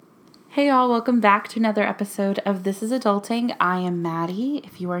Hey y'all, welcome back to another episode of This is Adulting. I am Maddie.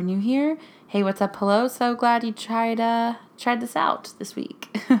 If you are new here, hey, what's up? Hello. So glad you tried this out this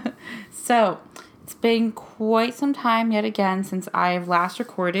week. So it's been quite some time yet again since I've last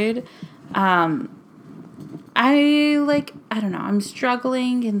recorded. I don't know, I'm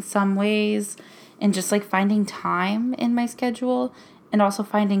struggling in some ways and just like finding time in my schedule and also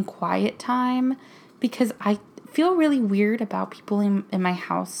finding quiet time because I feel really weird about people in my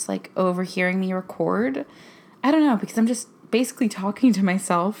house like overhearing me record. I don't know, because I'm just basically talking to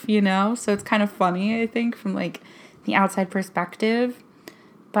myself, so it's kind of funny, I think, from like the outside perspective.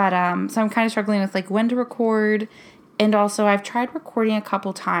 But so I'm kind of struggling with like when to record, and also I've tried recording a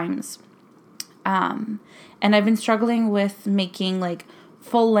couple times. And I've been struggling with making like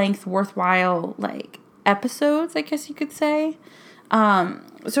full length worthwhile like episodes, I guess you could say.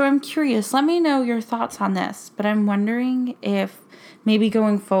 So I'm curious, let me know your thoughts on this, but I'm wondering if maybe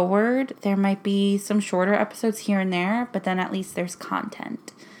going forward, there might be some shorter episodes here and there, but then at least there's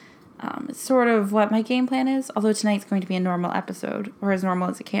content. It's sort of what my game plan is, although tonight's going to be a normal episode, or as normal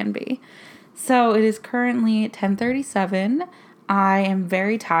as it can be. So it is currently 10:37. I am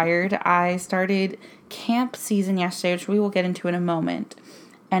very tired. I started camp season yesterday, which we will get into in a moment,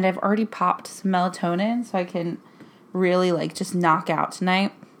 and I've already popped some melatonin, so I can really like just knock out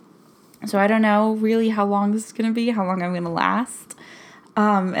tonight. So I don't know really how long this is going to be, how long I'm going to last.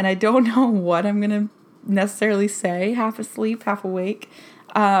 And I don't know what I'm going to necessarily say, half asleep, half awake.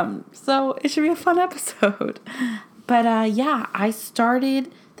 So it should be a fun episode. But yeah, I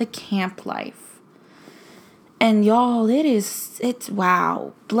started the camp life. And y'all, it's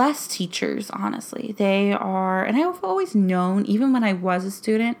wow. Bless teachers, honestly. They are, and I've always known, even when I was a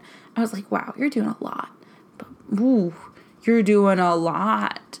student, I was like, wow, you're doing a lot. Ooh, you're doing a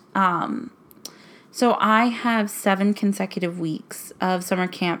lot. So I have 7 consecutive weeks of summer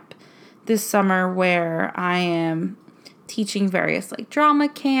camp this summer where I am teaching various like drama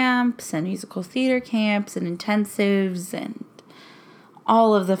camps and musical theater camps and intensives and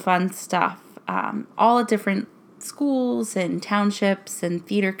all of the fun stuff. All at different schools and townships and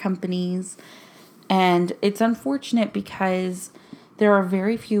theater companies. And it's unfortunate because there are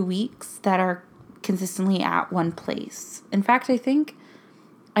very few weeks that are consistently at one place. In fact, I think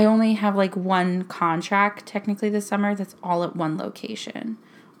I only have like one contract technically this summer that's all at one location.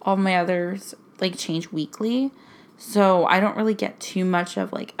 All my others like change weekly. So I don't really get too much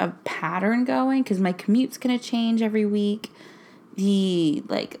of like a pattern going because my commute's going to change every week. The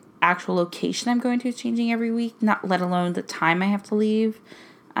like actual location I'm going to is changing every week, not let alone the time I have to leave.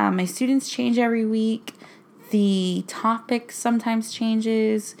 My students change every week. The topic sometimes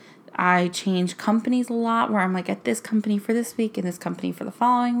changes. I change companies a lot where I'm like at this company for this week and this company for the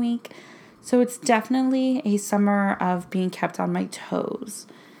following week. So it's definitely a summer of being kept on my toes.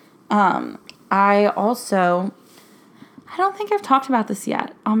 I don't think I've talked about this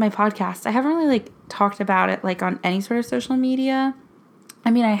yet on my podcast. I haven't really like talked about it like on any sort of social media. I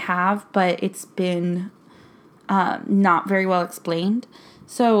mean, I have, but it's been not very well explained.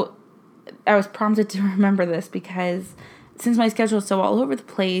 So I was prompted to remember this because since my schedule is so all over the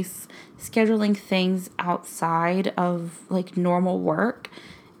place, scheduling things outside of like normal work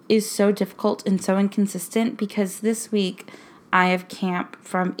is so difficult and so inconsistent because this week I have camp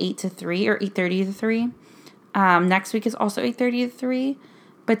from 8 to 3 or 8:30 to 3. Next week is also 8:30 to 3.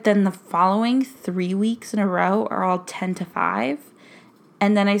 But then the following 3 weeks in a row are all 10 to 5.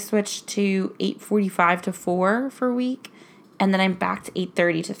 And then I switch to 8:45 to 4 for a week. And then I'm back to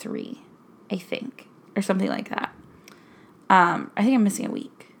 8:30 to 3, I think, or something like that. I think I'm missing a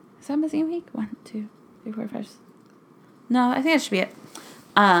week. Is that missing a week? 1, 2, 3, 4, 5. No, I think that should be it.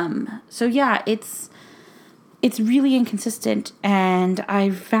 So yeah, it's really inconsistent, and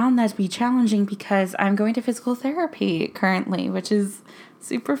I've found that to be challenging because I'm going to physical therapy currently, which is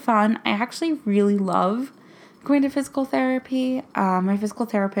super fun. I actually really love going to physical therapy. My physical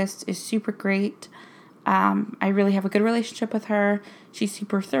therapist is super great. I really have a good relationship with her. She's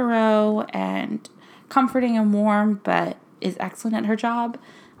super thorough and comforting and warm, but is excellent at her job.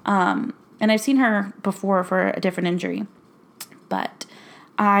 And I've seen her before for a different injury. But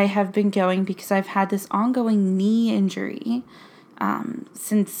I have been going because I've had this ongoing knee injury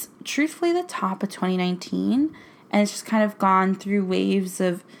since, truthfully, the top of 2019. And it's just kind of gone through waves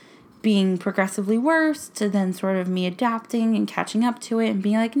of being progressively worse to then sort of me adapting and catching up to it and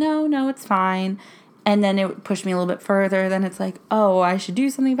being like, no, it's fine. And then it would push me a little bit further. Then it's like, oh, I should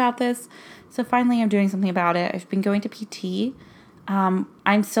do something about this. So finally I'm doing something about it. I've been going to PT.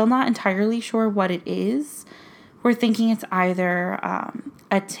 I'm still not entirely sure what it is. We're thinking it's either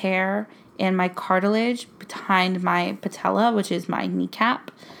a tear in my cartilage behind my patella, which is my kneecap.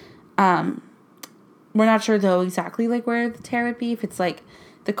 We're not sure, though, exactly, like, where the tear would be. If it's, like,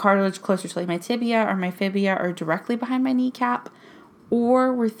 the cartilage closer to, like, my tibia or my fibia or directly behind my kneecap.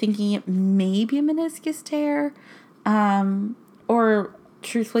 Or we're thinking it may be a meniscus tear. Or,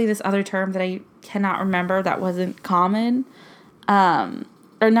 truthfully, this other term that I cannot remember that wasn't common.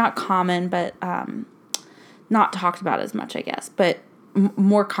 Or not common, but not talked about as much, I guess. But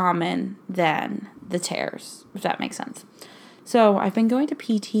more common than the tears, if that makes sense. So I've been going to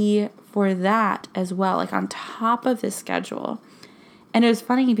PT for that as well, like on top of this schedule. And it was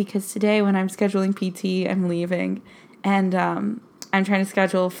funny because today when I'm scheduling PT, I'm leaving and I'm trying to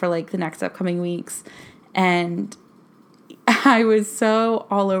schedule for like the next upcoming weeks. And I was so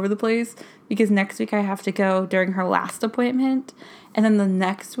all over the place because next week I have to go during her last appointment. And then the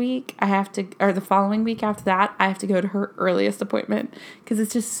next week or the following week after that, I have to go to her earliest appointment because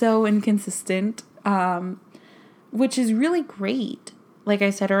it's just so inconsistent, which is really great. Like I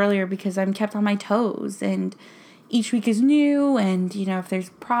said earlier, because I'm kept on my toes and each week is new. And, you know, if there's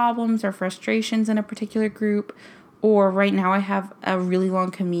problems or frustrations in a particular group, or right now I have a really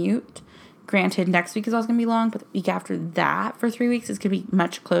long commute. Granted, next week is also going to be long, but the week after that for 3 weeks is going to be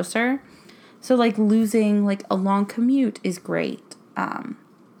much closer. So, like, losing, like, a long commute is great.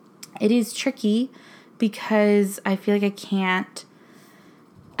 It is tricky because I feel like I can't,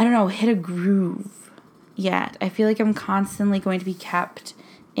 hit a groove yet. I feel like I'm constantly going to be kept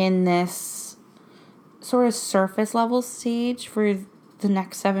in this sort of surface level stage for the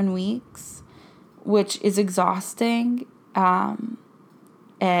next 7 weeks, which is exhausting, and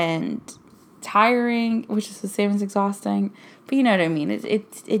tiring, which is the same as exhausting, but you know what I mean.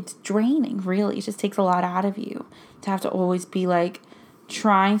 It's draining, really. It just takes a lot out of you to have to always be like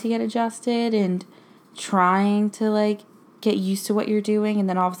trying to get adjusted and trying to like get used to what you're doing, and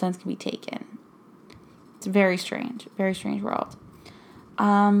then all of a sudden it's gonna be taken. It's very strange world.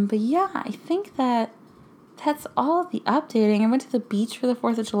 But yeah, I think that's all of the updating. I went to the beach for the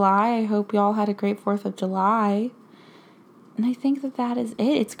 4th of July. I hope y'all had a great 4th of July. And I think that is it.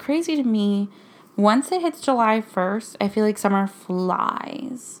 It's crazy to me. Once it hits July 1st, I feel like summer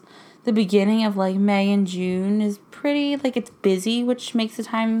flies. The beginning of like May and June is pretty, like it's busy, which makes the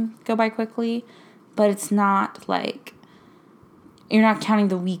time go by quickly. But it's not like, you're not counting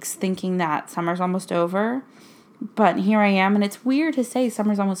the weeks thinking that summer's almost over. But here I am, and it's weird to say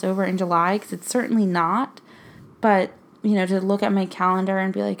summer's almost over in July because it's certainly not. But, you know, to look at my calendar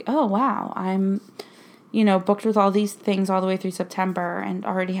and be like, oh, wow, I'm, you know, booked with all these things all the way through September and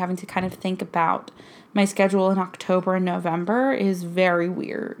already having to kind of think about my schedule in October and November is very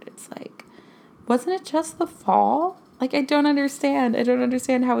weird. It's like, wasn't it just the fall? Like, I don't understand. I don't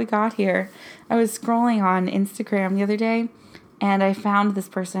understand how we got here. I was scrolling on Instagram the other day, and I found this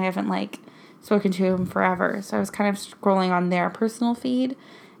person. I haven't, like, spoken to him forever. So I was kind of scrolling on their personal feed,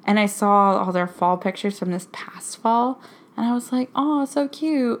 and I saw all their fall pictures from this past fall, and I was like, oh, so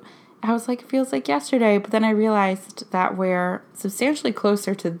cute. I was like, it feels like yesterday. But then I realized that we're substantially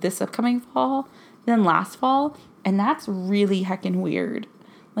closer to this upcoming fall than last fall, and that's really heckin' weird.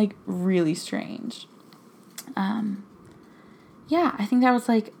 Like, really strange. Yeah, I think that was,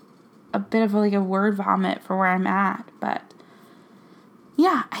 like, a bit of, like, a word vomit for where I'm at, but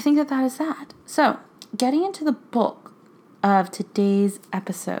yeah, I think that is that. So, getting into the bulk of today's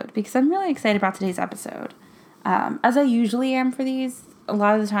episode, because I'm really excited about today's episode. As I usually am for these, a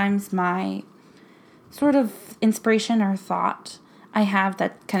lot of the times my sort of inspiration or thought I have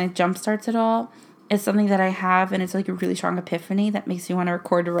that kind of jumpstarts it all is something that I have, and it's like a really strong epiphany that makes me want to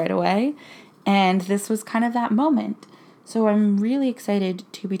record it right away. And this was kind of that moment. So I'm really excited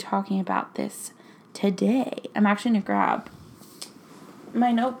to be talking about this today. I'm actually going to grab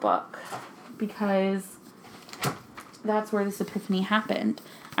my notebook because that's where this epiphany happened.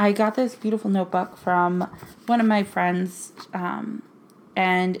 I got this beautiful notebook from one of my friends,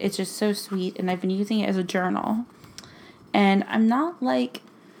 and it's just so sweet, and I've been using it as a journal. And I'm not like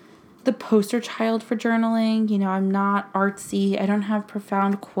the poster child for journaling. You know, I'm not artsy. I don't have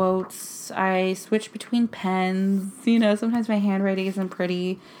profound quotes. I switch between pens. You know, sometimes my handwriting isn't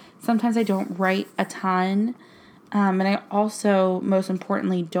pretty. Sometimes I don't write a ton. And I also, most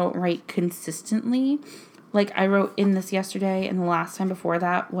importantly, don't write consistently. Like, I wrote in this yesterday, and the last time before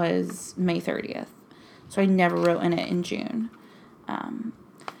that was May 30th. So I never wrote in it in June.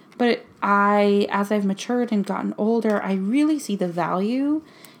 But as I've matured and gotten older, I really see the value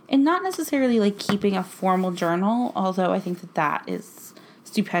in not necessarily, like, keeping a formal journal, although I think that is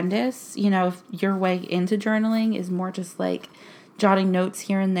stupendous. You know, if your way into journaling is more just, like, jotting notes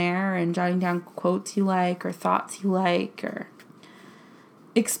here and there and jotting down quotes you like or thoughts you like or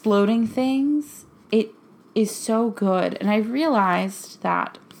exploding things, it is so good. And I've realized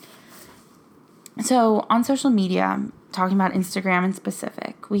that So on social media, talking about Instagram in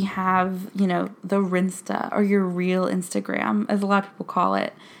specific, we have, the Rinsta or your real Instagram, as a lot of people call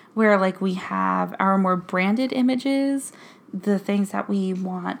it, where like we have our more branded images, the things that we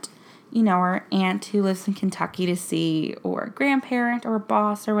want, our aunt who lives in Kentucky to see, or a grandparent or a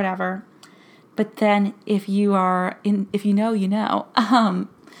boss or whatever. But then if you know,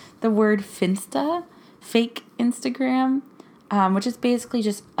 the word Finsta, fake Instagram, which is basically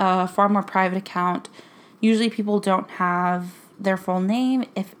just a far more private account. Usually people don't have their full name,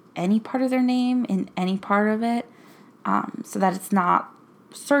 if any part of their name, in any part of it, so that it's not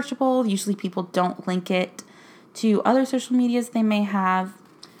searchable. Usually people don't link it to other social medias they may have.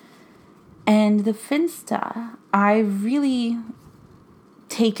 And the Finsta, I really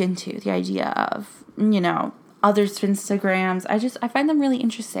taken to the idea of, others' Finstagrams. I find them really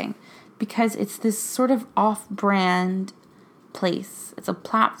interesting because it's this sort of off-brand place. It's a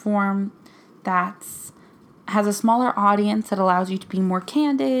platform that has a smaller audience that allows you to be more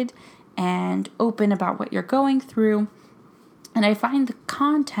candid and open about what you're going through. And I find the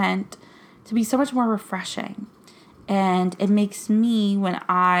content to be so much more refreshing. And it makes me, when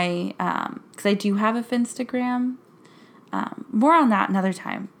because I do have a Finstagram, more on that another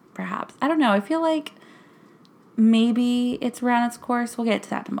time, perhaps. I don't know. I feel like maybe it's ran its course. We'll get to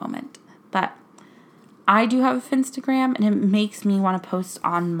that in a moment. But I do have a Finstagram, and it makes me want to post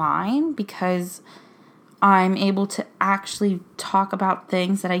on mine because I'm able to actually talk about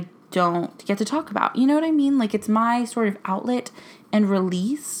things that I don't get to talk about. You know what I mean? Like, it's my sort of outlet and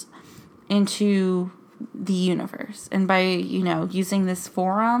release into the universe. And by, using this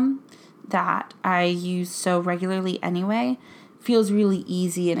forum that I use so regularly anyway, feels really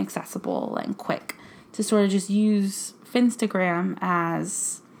easy and accessible and quick to sort of just use Finstagram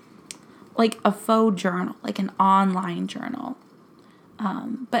as like a faux journal, like an online journal.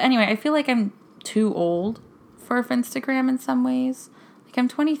 But anyway, I feel like I'm too old for Finstagram in some ways. Like, I'm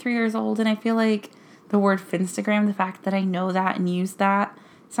 23 years old, and I feel like the word Finstagram, the fact that I know that and use that,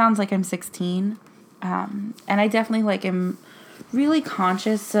 sounds like I'm 16. And I definitely am really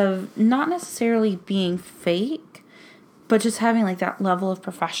conscious of not necessarily being fake, but just having that level of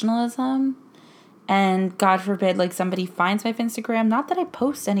professionalism. And God forbid, somebody finds my Instagram. Not that I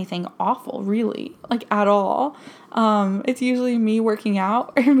post anything awful, really, at all. It's usually me working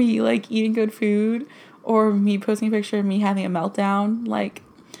out or me, eating good food or me posting a picture of me having a meltdown.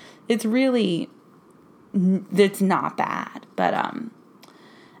 It's not bad. But, I don't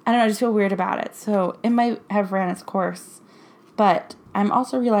know, I just feel weird about it. So it might have ran its course. But I'm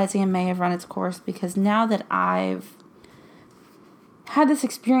also realizing it may have run its course because now that I've had this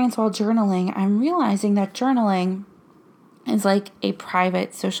experience while journaling, I'm realizing that journaling is like a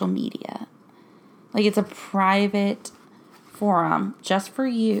private social media. It's a private forum just for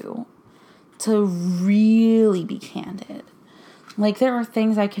you to really be candid. There are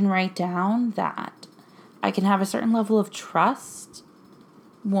things I can write down that I can have a certain level of trust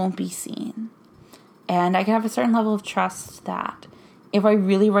won't be seen. And I can have a certain level of trust that if I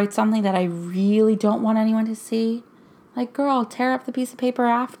really write something that I really don't want anyone to see, girl, tear up the piece of paper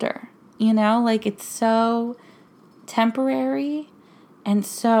after. It's so temporary and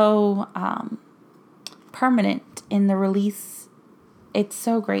so permanent in the release. It's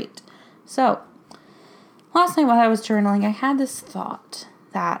so great. So, last night while I was journaling, I had this thought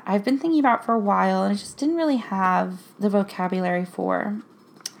that I've been thinking about for a while and I just didn't really have the vocabulary for.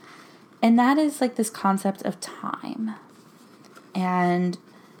 And that is this concept of time and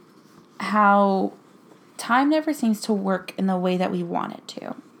how time never seems to work in the way that we want it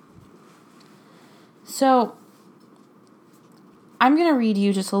to. So I'm going to read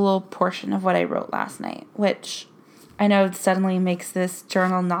you just a little portion of what I wrote last night, which I know suddenly makes this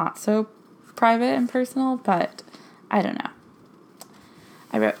journal not so private and personal, but I don't know.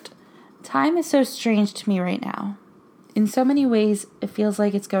 I wrote, "Time is so strange to me right now. In so many ways, it feels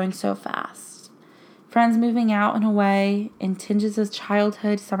like it's going so fast. Friends moving out and away, and tinges of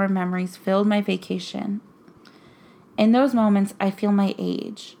childhood summer memories filled my vacation. In those moments, I feel my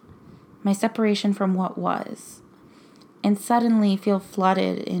age, my separation from what was, and suddenly feel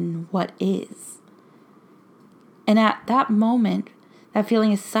flooded in what is. And at that moment, that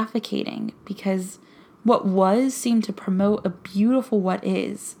feeling is suffocating because what was seemed to promote a beautiful what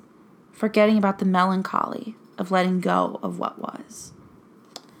is, forgetting about the melancholy of letting go of what was."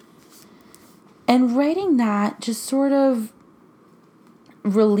 And writing that just sort of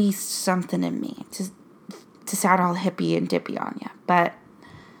released something in me, to sound all hippie and dippy on you. But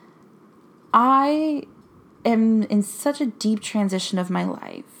I am in such a deep transition of my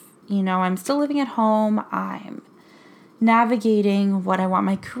life. I'm still living at home. I'm navigating what I want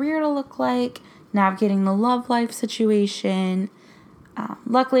my career to look like, navigating the love life situation.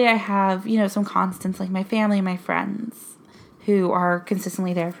 Luckily, I have, some constants like my family and my friends who are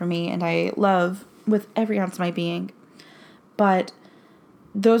consistently there for me, and I love with every ounce of my being. But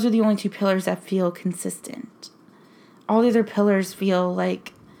those are the only two pillars that feel consistent. All the other pillars feel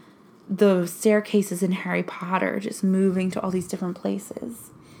like the staircases in Harry Potter, just moving to all these different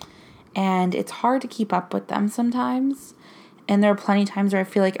places. And it's hard to keep up with them sometimes. And there are plenty of times where I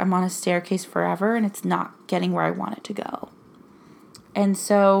feel like I'm on a staircase forever and it's not getting where I want it to go. And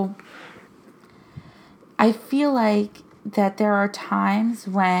so I feel like that there are times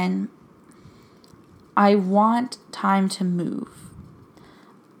when I want time to move.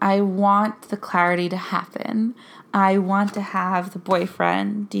 I want the clarity to happen. I want to have the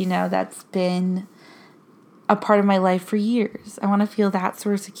boyfriend, that's been a part of my life for years. I want to feel that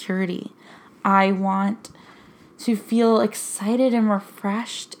sort of security. I want to feel excited and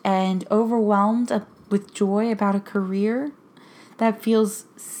refreshed and overwhelmed with joy about a career that feels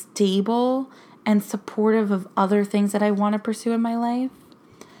stable and supportive of other things that I want to pursue in my life.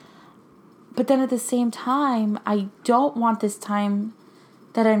 But then at the same time, I don't want this time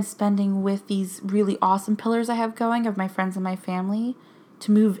that I'm spending with these really awesome pillars I have going of my friends and my family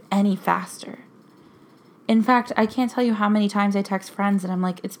to move any faster. In fact, I can't tell you how many times I text friends and I'm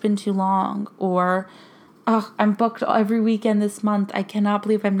like, it's been too long, or, oh, I'm booked every weekend this month. I cannot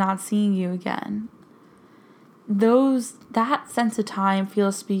believe I'm not seeing you again. That sense of time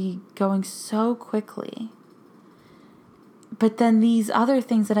feels to be going so quickly. But then these other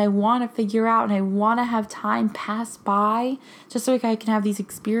things that I want to figure out and I want to have time pass by just so I can have these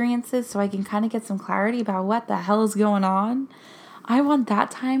experiences so I can kind of get some clarity about what the hell is going on. I want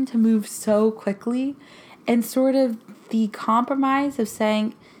that time to move so quickly, and sort of the compromise of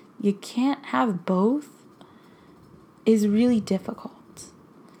saying you can't have both is really difficult.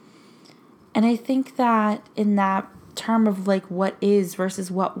 And I think that in that term of like what is versus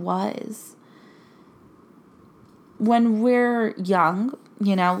what was, when we're young,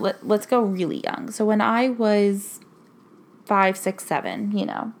 let's go really young. So when I was 5, 6,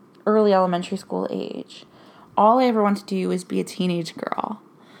 7, early elementary school age, all I ever wanted to do was be a teenage girl.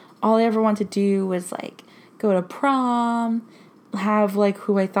 All I ever wanted to do was like go to prom, have like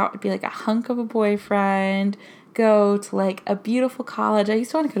who I thought would be like a hunk of a boyfriend, go to like a beautiful college. I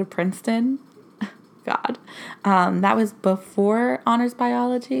used to want to go to Princeton. God. That was before honors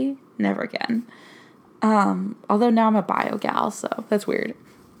biology. Never again. Although now I'm a bio gal, so that's weird.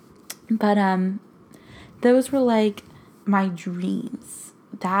 But those were like my dreams.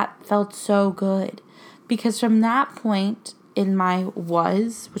 That felt so good. Because from that point in my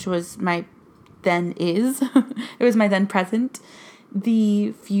which was my then is, it was my then present,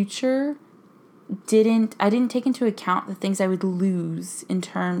 the future I didn't take into account the things I would lose in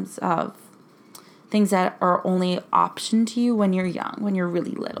terms of things that are only option to you when you're young, when you're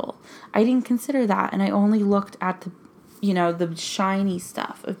really little. I didn't consider that, and I only looked at the shiny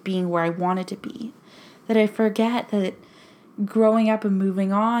stuff of being where I wanted to be. That I forget that growing up and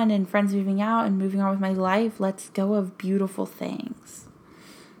moving on and friends moving out and moving on with my life lets go of beautiful things.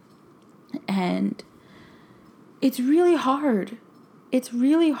 And it's really hard. It's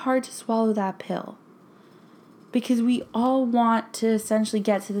really hard to swallow that pill. Because we all want to essentially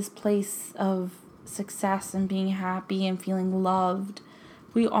get to this place of success and being happy and feeling loved.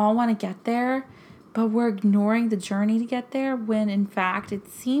 We all want to get there, but we're ignoring the journey to get there when in fact it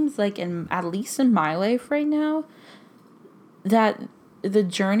seems like, at least in my life right now, that the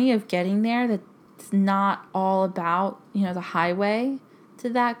journey of getting there, that's not all about, the highway to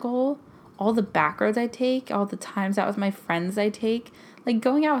that goal. All the back roads I take, all the times out with my friends I take, like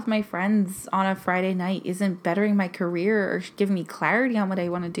going out with my friends on a Friday night isn't bettering my career or giving me clarity on what I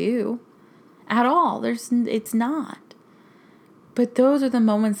want to do at all. It's not. But those are the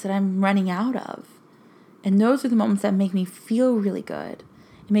moments that I'm running out of. And those are the moments that make me feel really good.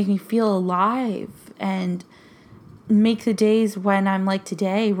 It make me feel alive and make the days when I'm like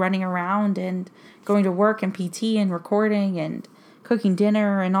today, running around and going to work and PT and recording and cooking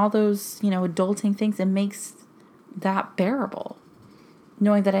dinner and all those, adulting things, it makes that bearable,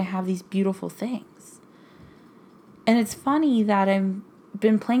 knowing that I have these beautiful things. And it's funny that I've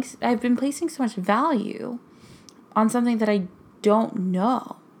been placing so much value on something that I don't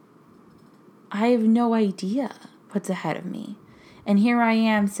know. I have no idea what's ahead of me. And here I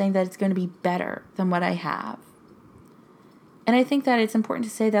am saying that it's going to be better than what I have. And I think that it's important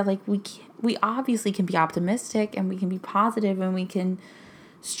to say that we obviously can be optimistic and we can be positive and we can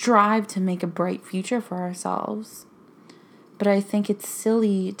strive to make a bright future for ourselves. But I think it's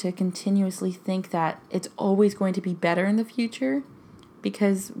silly to continuously think that it's always going to be better in the future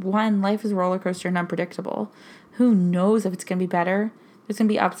because one, life is a roller coaster and unpredictable. Who knows if it's going to be better? There's going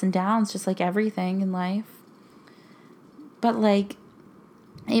to be ups and downs, just like everything in life. But like,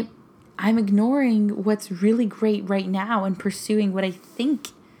 I'm ignoring what's really great right now and pursuing what I think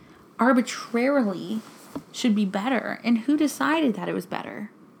arbitrarily should be better. And who decided that it was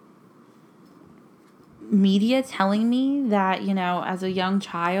better? Media telling me that, as a young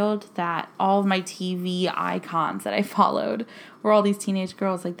child, that all of my TV icons that I followed were all these teenage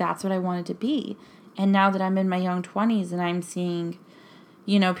girls. Like, that's what I wanted to be. And now that I'm in my young 20s and I'm seeing,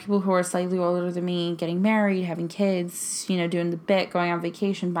 people who are slightly older than me getting married, having kids, doing the bit, going on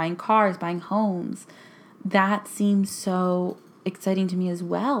vacation, buying cars, buying homes, that seems so exciting to me as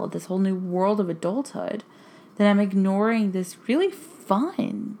well. This whole new world of adulthood, that I'm ignoring this really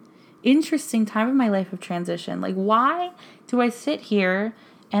fun, interesting time of my life of transition. Like, why do I sit here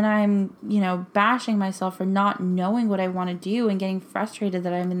and I'm, bashing myself for not knowing what I want to do and getting frustrated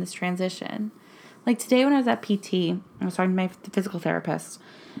that I'm in this transition? Like today when I was at PT, I was talking to my physical therapist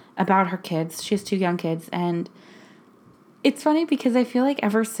about her kids. She has 2 young kids, and it's funny because I feel like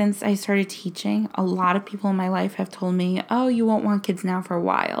ever since I started teaching, a lot of people in my life have told me, oh, you won't want kids now for a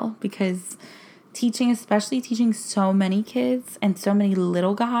while, because teaching, especially teaching so many kids and so many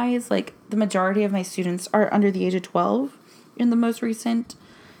little guys, like the majority of my students are under the age of 12 in the most recent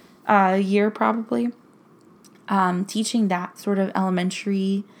year probably. Teaching that sort of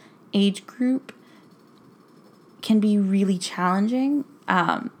elementary age group can be really challenging.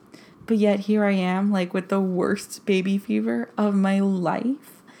 But yet here I am, like with the worst baby fever of my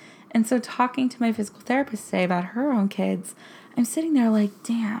life. And so talking to my physical therapist today about her own kids, I'm sitting there like,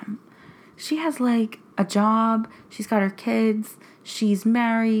 damn, she has like a job, she's got her kids, she's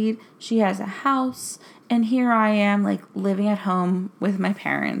married, she has a house, and here I am like living at home with my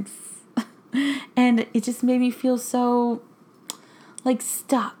parents. And it just made me feel so like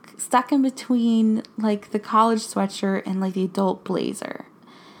stuck in between like the college sweatshirt and like the adult blazer.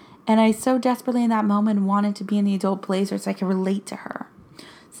 And I so desperately in that moment wanted to be in the adult blazer so I could relate to her,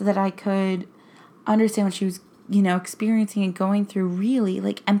 so that I could understand what she was, experiencing and going through really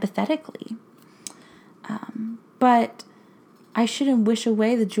like empathetically. But I shouldn't wish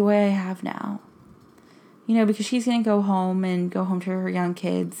away the joy I have now, because she's going to go home to her young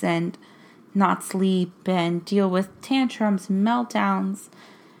kids and not sleep and deal with tantrums and meltdowns.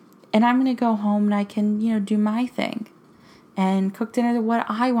 And I'm going to go home and I can, do my thing and cook dinner what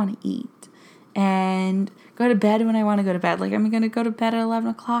I want to eat and go to bed when I want to go to bed. Like, I'm going to go to bed at 11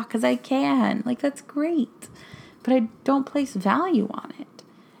 o'clock because I can. Like, that's great. But I don't place value on it.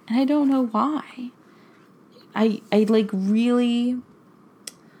 And I don't know why. I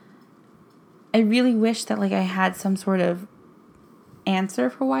really wish that, like, I had some sort of answer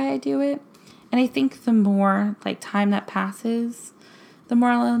for why I do it. And I think the more, like, time that passes, the more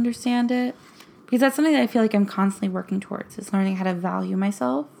I'll understand it. Because that's something that I feel like I'm constantly working towards, is learning how to value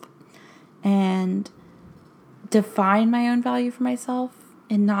myself and define my own value for myself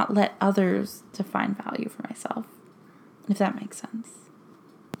and not let others define value for myself, if that makes sense.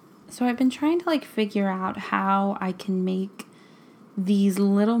 So I've been trying to like figure out how I can make these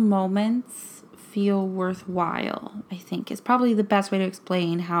little moments feel worthwhile, I think is probably the best way to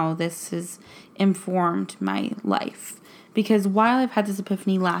explain how this has informed my life. Because while I've had this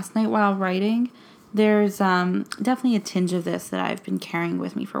epiphany last night while writing, there's definitely a tinge of this that I've been carrying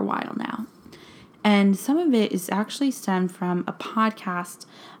with me for a while now. And some of it is actually stemmed from a podcast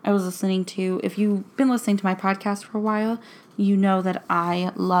I was listening to. If you've been listening to my podcast for a while, you know that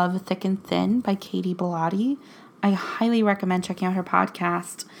I love Thick and Thin by Katie Bellotti. I highly recommend checking out her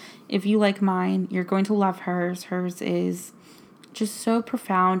podcast. If you like mine, you're going to love hers. Hers is just so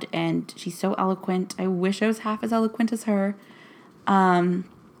profound and she's so eloquent. I wish I was half as eloquent as her.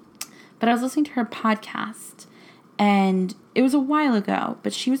 But I was listening to her podcast and it was a while ago,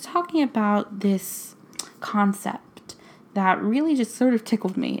 but she was talking about this concept that really just sort of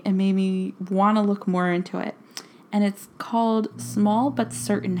tickled me and made me want to look more into it. And it's called Small But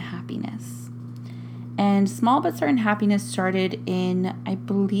Certain Happiness. And Small But Certain Happiness started in, I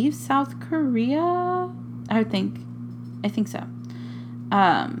believe, South Korea. I think so.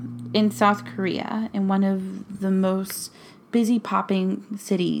 In South Korea, in one of the most busy popping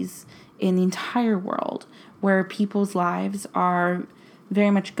cities in the entire world, where people's lives are very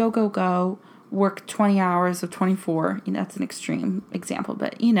much go, go, go, work 20 hours of 24. That's an extreme example,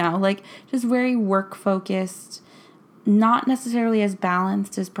 but, like just very work focused, not necessarily as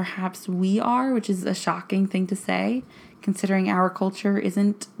balanced as perhaps we are, which is a shocking thing to say, considering our culture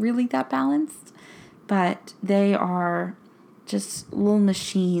isn't really that balanced. But they are just little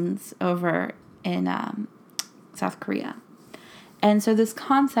machines over in South Korea. And so this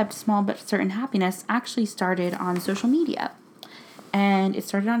concept, small but certain happiness, actually started on social media. And it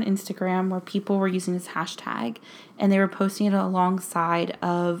started on Instagram where people were using this hashtag and they were posting it alongside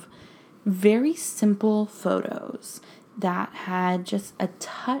of very simple photos that had just a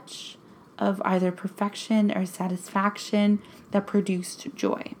touch of either perfection or satisfaction that produced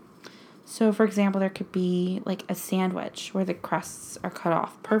joy. So, for example, there could be like a sandwich where the crusts are cut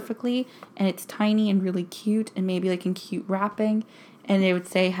off perfectly and it's tiny and really cute and maybe like in cute wrapping, and they would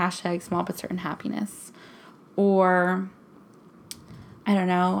say hashtag small but certain happiness. Or, I don't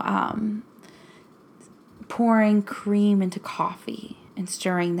know, pouring cream into coffee and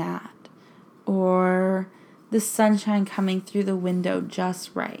stirring that. Or the sunshine coming through the window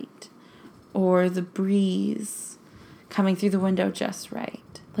just right. Or the breeze coming through the window just right.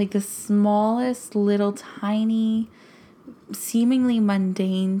 Like the smallest little tiny, seemingly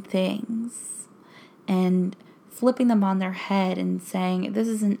mundane things. And flipping them on their head and saying, this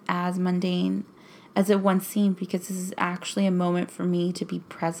isn't as mundane as it once seemed, because this is actually a moment for me to be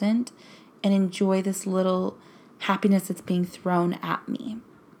present and enjoy this little happiness that's being thrown at me.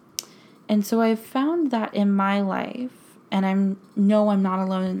 And so I've found that in my life, and I'm not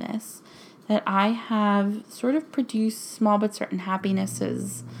alone in this, that I have sort of produced small but certain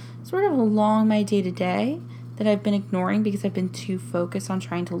happinesses sort of along my day-to-day that I've been ignoring because I've been too focused on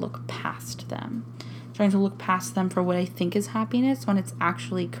trying to look past them. Trying to look past them for what I think is happiness when it's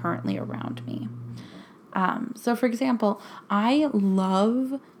actually currently around me. So for example, I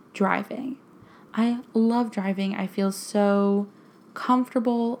love driving. I feel so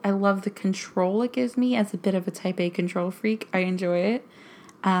comfortable. I love the control it gives me as a bit of a type A control freak. I enjoy it.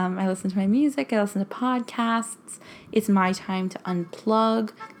 I listen to my music. I listen to podcasts. It's my time to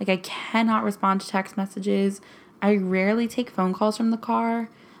unplug. Like, I cannot respond to text messages. I rarely take phone calls from the car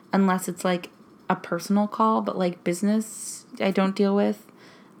unless it's like a personal call, but like business I don't deal with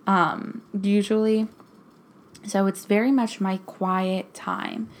usually. So it's very much my quiet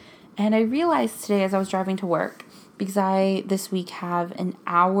time. And I realized today as I was driving to work, because I this week have an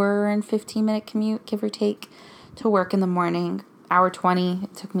hour and 15-minute commute, give or take, to work in the morning. Hour 20,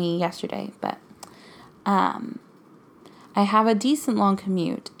 it took me yesterday, but I have a decent long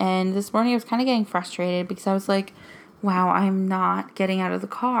commute. And this morning I was kind of getting frustrated because I was like, wow, I'm not getting out of the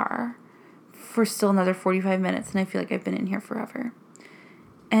car for still another 45 minutes, and I feel like I've been in here forever.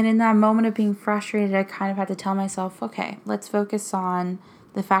 And in that moment of being frustrated, I kind of had to tell myself, okay, let's focus on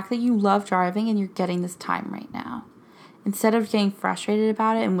the fact that you love driving and you're getting this time right now. Instead of getting frustrated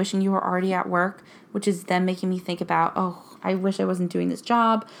about it and wishing you were already at work, which is then making me think about, oh, I wish I wasn't doing this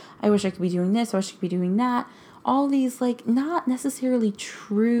job. I wish I could be doing this. I wish I could be doing that. All these, like, not necessarily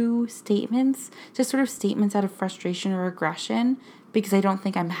true statements, just sort of statements out of frustration or aggression because I don't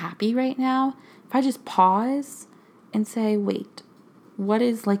think I'm happy right now. If I just pause and say, wait, what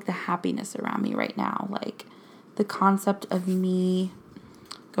is like the happiness around me right now? Like, the concept of me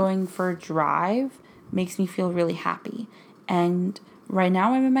going for a drive makes me feel really happy. And right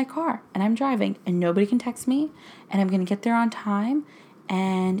now I'm in my car and I'm driving and nobody can text me and I'm going to get there on time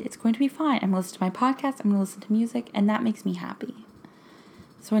and it's going to be fine. I'm going to listen to my podcast. I'm going to listen to music, and that makes me happy.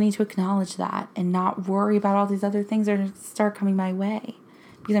 So I need to acknowledge that and not worry about all these other things that are going to start coming my way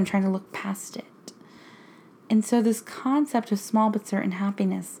because I'm trying to look past it. And so this concept of small but certain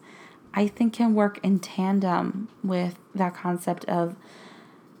happiness, I think, can work in tandem with that concept of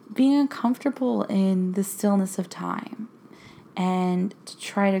being uncomfortable in the stillness of time and to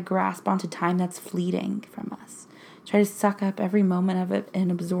try to grasp onto time that's fleeting from us. Try to suck up every moment of it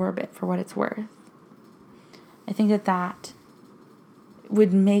and absorb it for what it's worth. I think that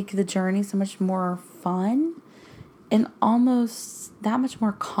would make the journey so much more fun and almost that much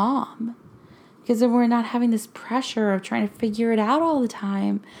more calm. Because then we're not having this pressure of trying to figure it out all the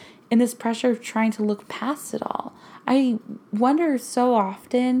time and this pressure of trying to look past it all. I wonder so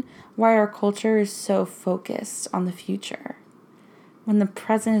often why our culture is so focused on the future when the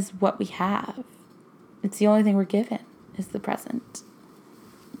present is what we have. It's the only thing we're given is the present.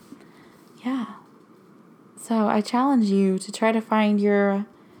 Yeah. So I challenge you to try to find your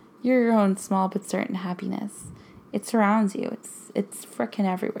own small but certain happiness. It surrounds you. It's frickin'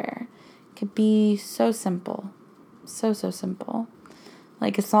 everywhere. It could be so simple. So simple.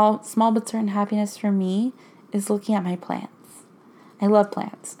 Like a small but certain happiness for me is looking at my plants. I love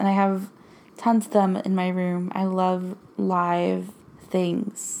plants, and I have tons of them in my room. I love live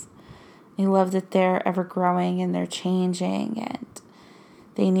things. I love that they're ever growing and they're changing and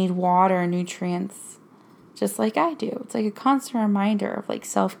they need water and nutrients just like I do. It's like a constant reminder of like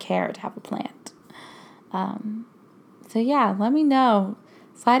self-care to have a plant. So yeah, let me know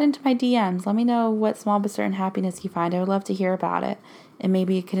slide into my DMs. Let me know what small but certain happiness you find. I would love to hear about it. And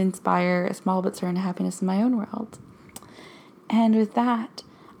maybe it could inspire a small but certain happiness in my own world. And with that,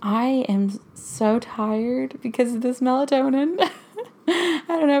 I am so tired because of this melatonin. I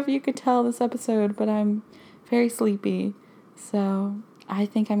don't know if you could tell this episode, but I'm very sleepy. So I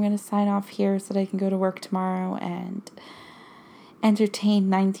think I'm going to sign off here so that I can go to work tomorrow and entertain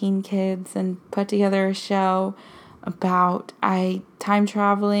 19 kids and put together a show about time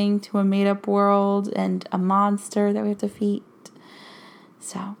traveling to a made-up world and a monster that we have to defeat.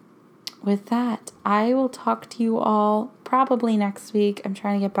 So with that, I will talk to you all probably next week. I'm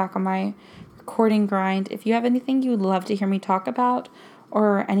trying to get back on my recording grind. If you have anything you would love to hear me talk about,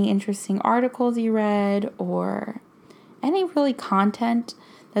 or any interesting articles you read, or any really content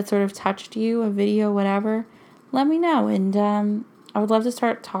that sort of touched you, a video, whatever, let me know. And I would love to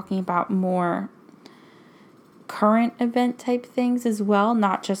start talking about more current event type things as well,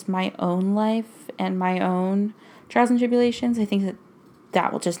 not just my own life and my own trials and tribulations. I think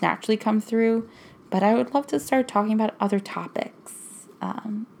that will just naturally come through, but I would love to start talking about other topics.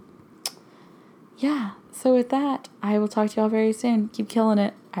 So with that, I will talk to y'all very soon. Keep killing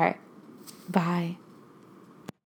it. All right. Bye.